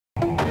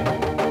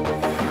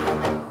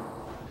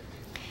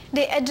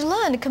The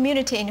Etulan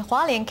Community in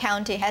Hualien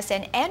County has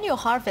an annual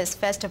harvest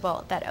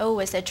festival that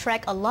always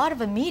attracts a lot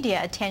of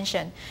media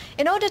attention.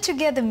 In order to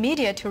get the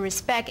media to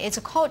respect its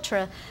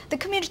culture, the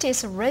community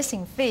is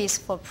raising fees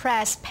for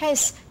press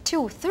pass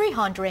to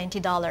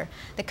 $380.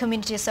 The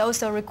community is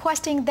also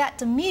requesting that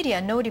the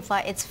media notify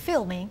its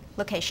filming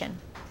location.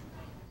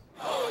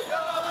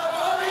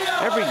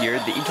 Every year,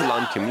 the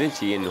Etulan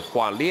Community in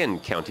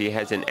Hualien County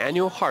has an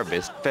annual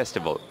harvest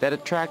festival that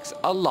attracts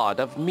a lot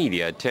of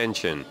media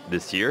attention.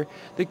 This year,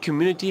 the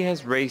community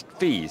has raised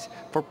fees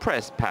for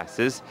press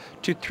passes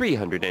to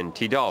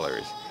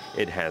 $380.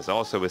 It has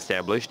also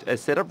established a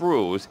set of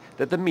rules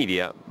that the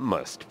media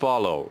must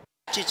follow.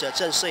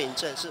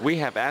 We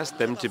have asked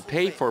them to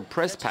pay for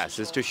press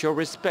passes to show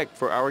respect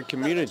for our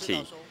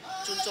community.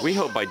 We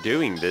hope by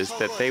doing this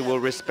that they will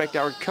respect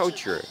our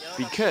culture,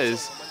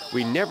 because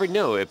we never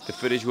know if the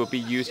footage will be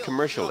used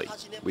commercially.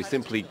 We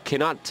simply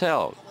cannot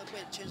tell.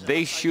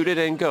 They shoot it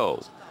and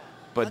go.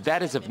 But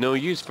that is of no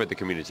use for the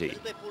community.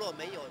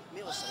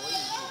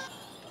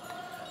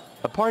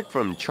 Apart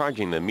from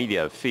charging the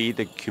media a fee,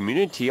 the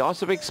community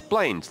also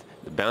explains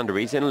the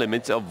boundaries and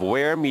limits of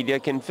where media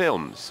can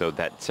film so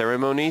that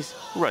ceremonies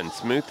run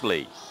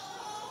smoothly.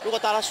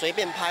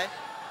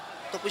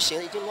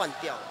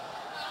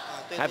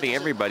 Having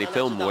everybody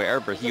film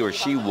wherever he or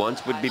she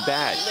wants would be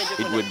bad.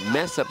 It would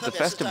mess up the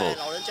festival.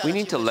 We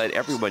need to let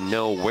everyone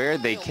know where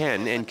they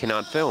can and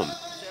cannot film.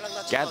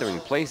 Gathering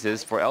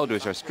places for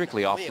elders are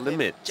strictly off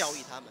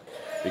limits.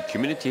 The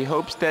community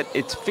hopes that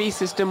its fee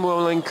system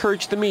will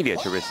encourage the media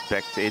to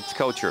respect its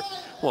culture,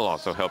 while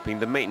also helping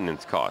the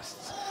maintenance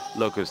costs.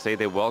 Locals say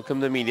they welcome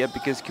the media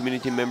because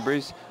community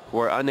members who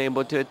are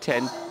unable to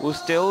attend will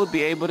still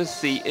be able to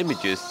see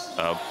images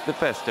of the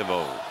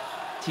festival.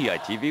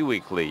 TITV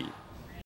Weekly.